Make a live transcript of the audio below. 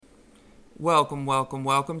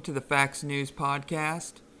Welcome to the Facts News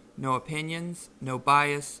Podcast. No opinions, no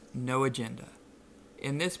bias, no agenda.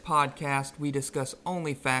 In this podcast, we discuss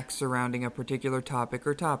only facts surrounding a particular topic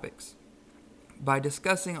or topics. By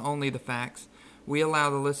discussing only the facts, we allow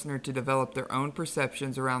the listener to develop their own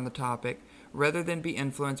perceptions around the topic rather than be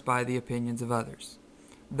influenced by the opinions of others,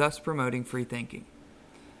 thus promoting free thinking.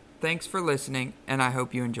 Thanks for listening, and I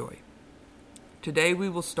hope you enjoy. Today we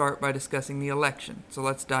will start by discussing the election, so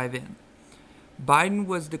let's dive in. Biden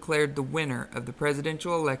was declared the winner of the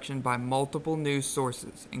presidential election by multiple news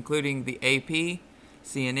sources, including the AP,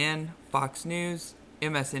 CNN, Fox News,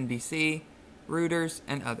 MSNBC, Reuters,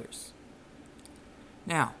 and others.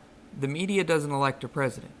 Now, the media doesn't elect a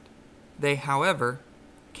president. They, however,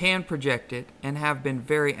 can project it and have been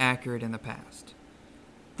very accurate in the past.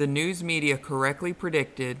 The news media correctly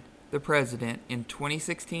predicted the president in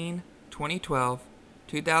 2016, 2012,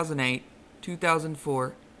 2008,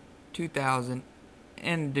 2004, 2000,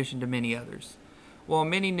 in addition to many others. While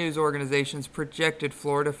many news organizations projected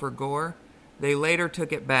Florida for Gore, they later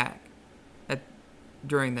took it back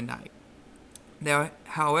during the night. They,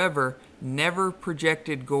 however, never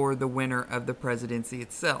projected Gore the winner of the presidency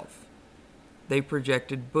itself. They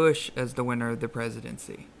projected Bush as the winner of the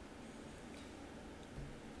presidency.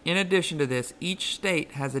 In addition to this, each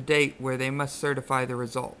state has a date where they must certify the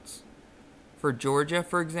results. For Georgia,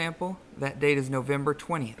 for example, that date is November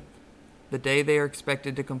 20th, the day they are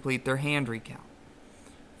expected to complete their hand recount.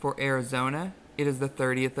 For Arizona, it is the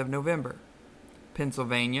 30th of November.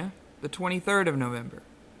 Pennsylvania, the 23rd of November.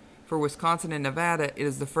 For Wisconsin and Nevada, it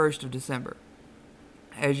is the 1st of December.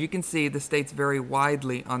 As you can see, the states vary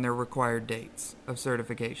widely on their required dates of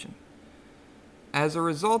certification. As a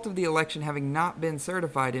result of the election having not been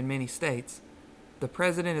certified in many states, the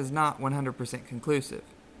president is not 100% conclusive,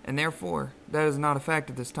 and therefore, that is not a fact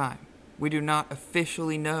at this time. We do not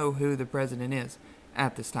officially know who the president is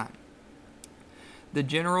at this time. The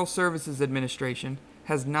General Services Administration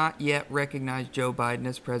has not yet recognized Joe Biden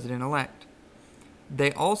as president-elect.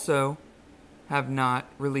 They also have not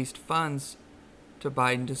released funds to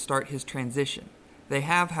Biden to start his transition. They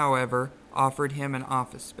have, however, offered him an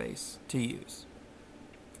office space to use.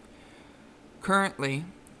 Currently,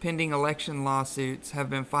 pending election lawsuits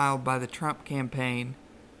have been filed by the Trump campaign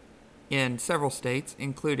in several states,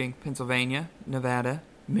 including Pennsylvania, Nevada,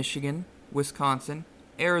 Michigan, Wisconsin,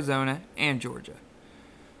 Arizona, and Georgia.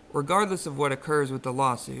 Regardless of what occurs with the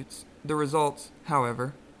lawsuits, the results,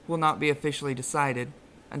 however, will not be officially decided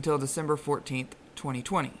until December 14th,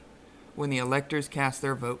 2020, when the electors cast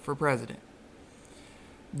their vote for president.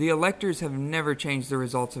 The electors have never changed the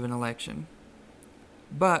results of an election,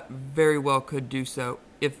 but very well could do so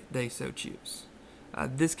if they so choose.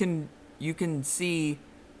 You can see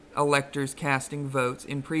electors casting votes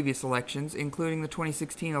in previous elections, including the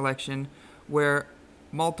 2016 election, where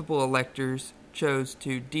multiple electors chose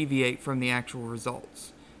to deviate from the actual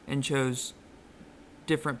results and chose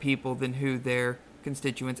different people than who their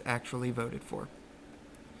constituents actually voted for.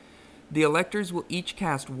 The electors will each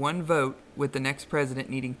cast one vote, with the next president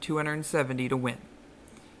needing 270 to win.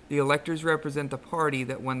 The electors represent the party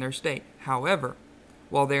that won their state. However,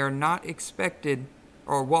 while they are expected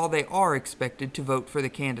to vote for the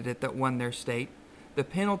candidate that won their state, the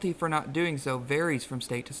penalty for not doing so varies from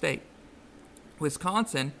state to state.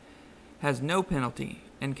 Wisconsin has no penalty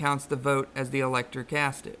and counts the vote as the elector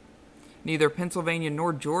cast it. Neither Pennsylvania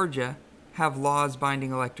nor Georgia have laws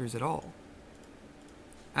binding electors at all.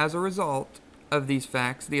 As a result of these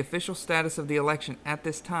facts, the official status of the election at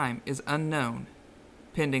this time is unknown,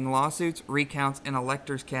 pending lawsuits, recounts, and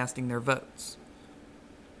electors casting their votes.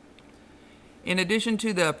 In addition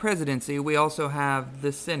to the presidency, we also have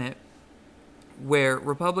the Senate, where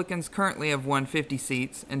Republicans currently have won 50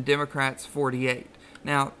 seats and Democrats 48.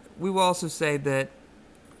 Now, we will also say that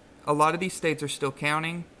a lot of these states are still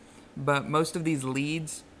counting, but most of these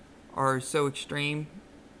leads are so extreme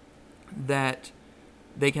that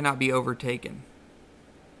they cannot be overtaken.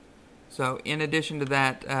 So, in addition to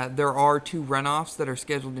that, there are two runoffs that are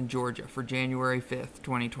scheduled in Georgia for January 5th,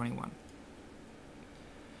 2021.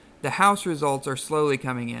 The House results are slowly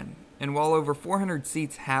coming in, and while over 400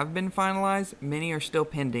 seats have been finalized, many are still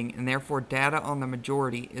pending, and therefore data on the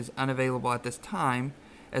majority is unavailable at this time,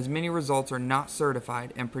 as many results are not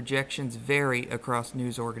certified and projections vary across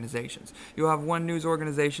news organizations. You'll have one news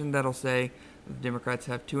organization that'll say the Democrats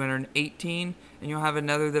have 218, and you'll have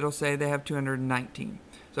another that'll say they have 219.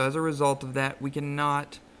 So as a result of that, we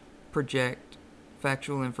cannot project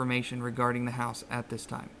factual information regarding the House at this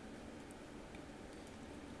time.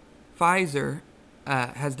 Pfizer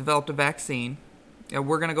has developed a vaccine.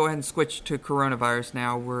 We're going to go ahead and switch to coronavirus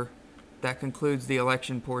now. We're that concludes the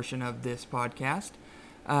election portion of this podcast.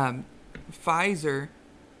 Pfizer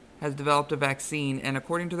has developed a vaccine, and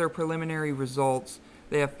according to their preliminary results,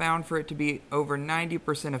 they have found for it to be over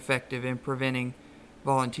 90% effective in preventing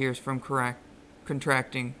volunteers from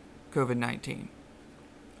contracting COVID-19.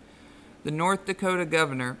 The North Dakota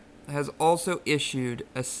governor has also issued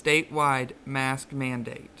a statewide mask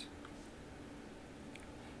mandate.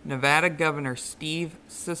 Nevada Governor Steve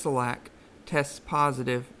Sisolak tests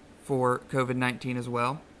positive for COVID-19 as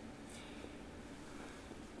well.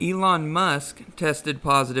 Elon Musk tested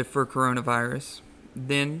positive for coronavirus.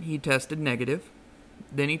 Then he tested negative.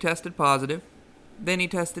 Then he tested positive. Then he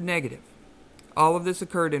tested negative. All of this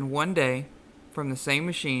occurred in one day from the same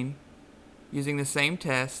machine, using the same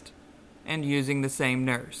test, and using the same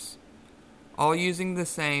nurse. All using the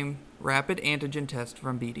same rapid antigen test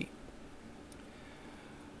from BD.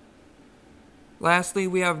 Lastly,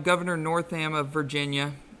 we have Governor Northam of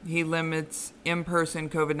Virginia. He limits in-person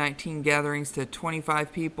COVID-19 gatherings to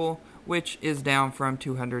 25 people, which is down from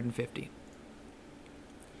 250.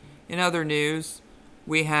 In other news,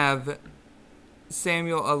 we have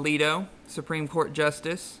Samuel Alito, Supreme Court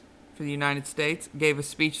Justice for the United States, gave a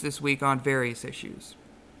speech this week on various issues.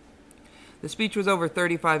 The speech was over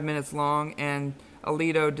 35 minutes long, and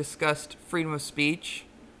Alito discussed freedom of speech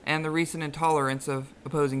and the recent intolerance of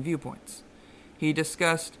opposing viewpoints. He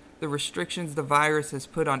discussed the restrictions the virus has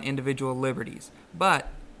put on individual liberties, but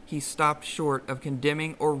he stopped short of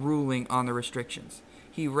condemning or ruling on the restrictions.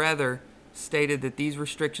 He rather stated that these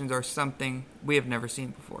restrictions are something we have never seen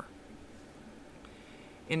before.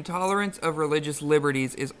 Intolerance of religious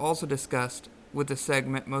liberties is also discussed, with a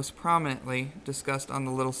segment most prominently discussed on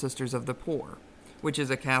the Little Sisters of the Poor, which is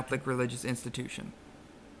a Catholic religious institution.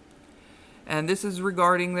 And this is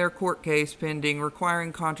regarding their court case pending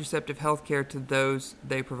requiring contraceptive health care to those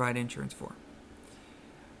they provide insurance for.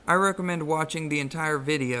 I recommend watching the entire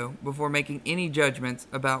video before making any judgments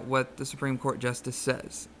about what the Supreme Court Justice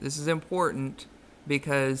says. This is important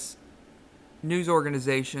because news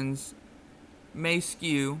organizations may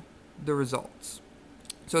skew the results.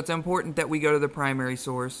 So it's important that we go to the primary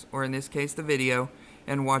source, or in this case the video,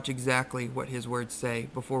 and watch exactly what his words say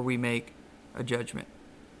before we make a judgment.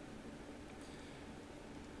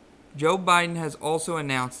 Joe Biden has also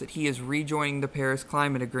announced that he is rejoining the Paris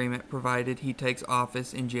Climate Agreement provided he takes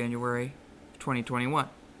office in January 2021.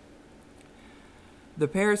 The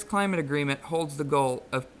Paris Climate Agreement holds the goal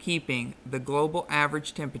of keeping the global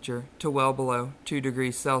average temperature to well below 2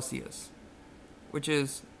 degrees Celsius, which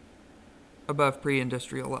is above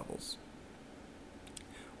pre-industrial levels.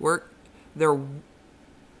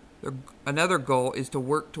 Another goal is to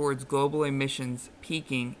work towards global emissions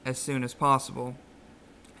peaking as soon as possible,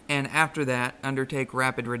 and after that, undertake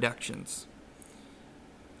rapid reductions.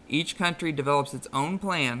 Each country develops its own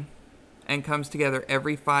plan and comes together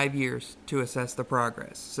every 5 years to assess the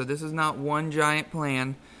progress. So this is not one giant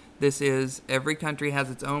plan. This is every country has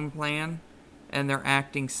its own plan, and they're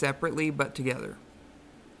acting separately but together.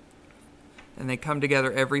 And they come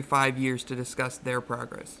together every 5 years to discuss their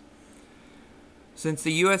progress. Since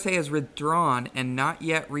the USA has withdrawn and not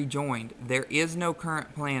yet rejoined, there is no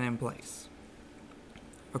current plan in place.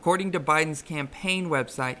 According to Biden's campaign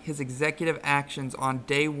website, his executive actions on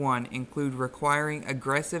day one include requiring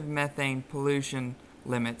aggressive methane pollution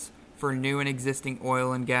limits for new and existing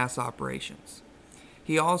oil and gas operations.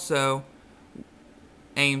 He also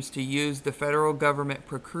aims to use the federal government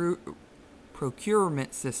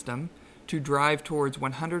procurement system to drive towards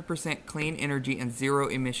 100% clean energy and zero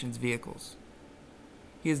emissions vehicles.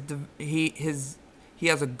 He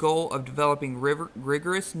has a goal of developing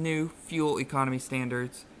rigorous new fuel economy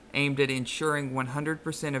standards aimed at ensuring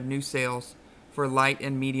 100% of new sales for light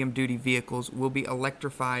and medium duty vehicles will be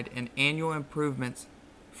electrified and annual improvements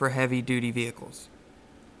for heavy duty vehicles.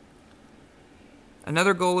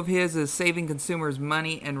 Another goal of his is saving consumers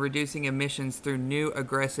money and reducing emissions through new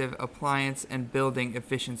aggressive appliance and building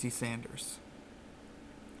efficiency standards.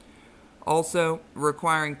 Also,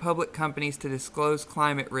 requiring public companies to disclose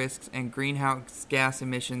climate risks and greenhouse gas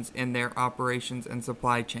emissions in their operations and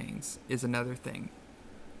supply chains is another thing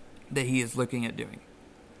that he is looking at doing.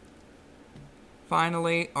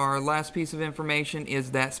 Finally, our last piece of information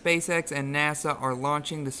is that SpaceX and NASA are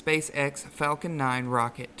launching the SpaceX Falcon 9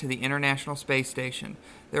 rocket to the International Space Station.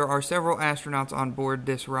 There are several astronauts on board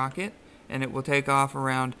this rocket, and it will take off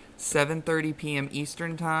around 7:30 p.m.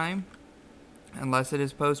 Eastern Time, unless it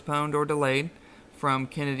is postponed or delayed, from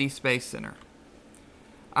Kennedy Space Center.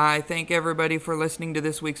 I thank everybody for listening to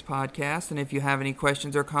this week's podcast, and if you have any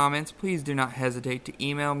questions or comments, please do not hesitate to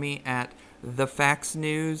email me at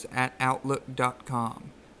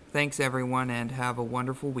thefactsnews@outlook.com. Thanks everyone, and have a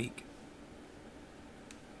wonderful week.